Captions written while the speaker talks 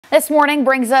This morning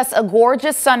brings us a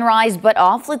gorgeous sunrise, but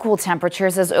awfully cool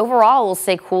temperatures as overall will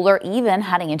stay cooler even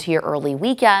heading into your early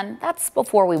weekend. That's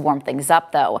before we warm things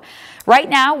up, though. Right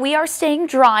now, we are staying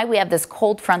dry. We have this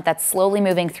cold front that's slowly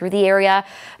moving through the area.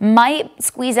 Might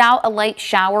squeeze out a light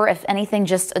shower, if anything,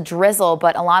 just a drizzle,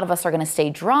 but a lot of us are going to stay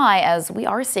dry as we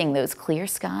are seeing those clear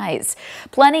skies.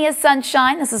 Plenty of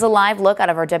sunshine. This is a live look out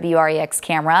of our WREX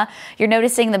camera. You're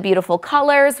noticing the beautiful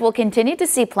colors. We'll continue to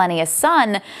see plenty of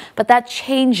sun, but that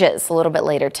changes a little bit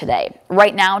later today.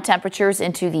 Right now, temperatures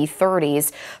into the 30s,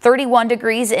 31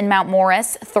 degrees in Mount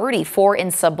Morris, 34 in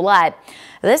Sublette.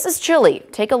 This is chilly.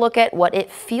 Take a look at what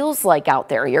it feels like out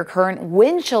there. Your current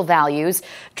wind chill values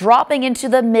dropping into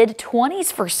the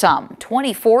mid-20s for some.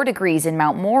 24 degrees in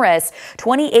Mount Morris,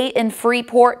 28 in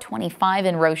Freeport, 25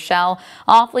 in Rochelle.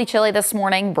 Awfully chilly this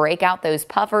morning. Break out those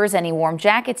puffers. Any warm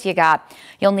jackets you got,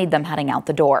 you'll need them heading out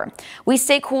the door. We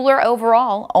stay cooler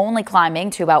overall, only climbing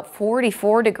to about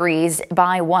 44 degrees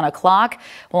by 1 o'clock.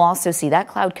 We'll also see that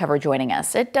cloud cover joining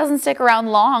us. It doesn't stick around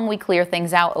long. We clear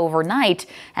things out overnight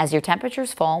as your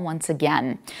temperatures fall once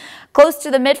again. Close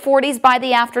to the mid-40s by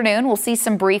the afternoon. We'll see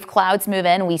some brief clouds move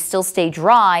in. We still stay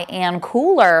dry and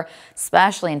cooler,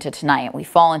 especially into tonight. We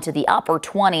fall into the upper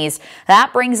 20s.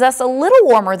 That brings us a little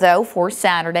warmer, though, for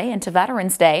Saturday into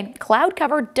Veterans Day. Cloud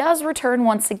cover does return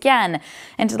once again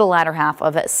into the latter half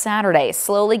of Saturday.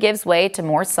 Slowly gives way to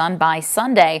more sun by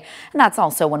Sunday, and that's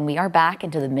also when we are back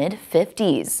into the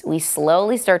mid-50s. We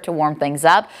slowly start to warm things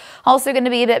up. Also going to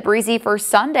be a bit breezy for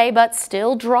Sunday, but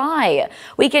still dry.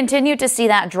 We continue to see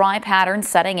that dry pattern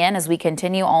setting in as we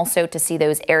continue also to see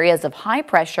those areas of high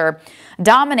pressure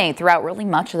dominate throughout really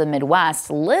much of the Midwest.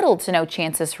 Little to no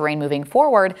chances for rain moving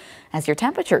forward as your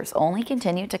temperatures only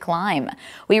continue to climb.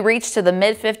 We reach to the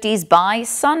mid-50s by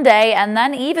Sunday and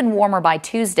then even warmer by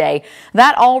Tuesday.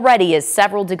 That already is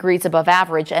several degrees above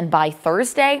average, and by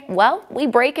Thursday, well, we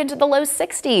break into the low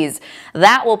 60s.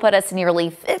 That will put us nearly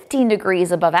 15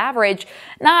 degrees above average.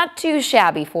 Not too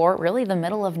shabby for really the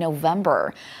middle of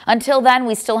November. Until then,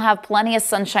 we still have plenty of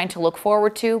sunshine to look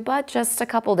forward to, but just a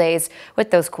couple days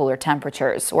with those cooler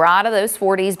temperatures. We're out of those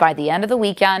 40s by the end of the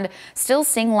weekend, still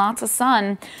seeing lots of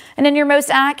sun. And in your most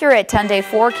accurate 10-day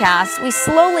forecast, we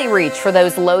slowly reach for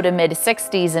those low to mid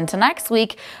 60s into next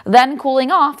week, then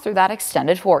cooling off through that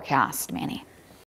extended forecast. Manny.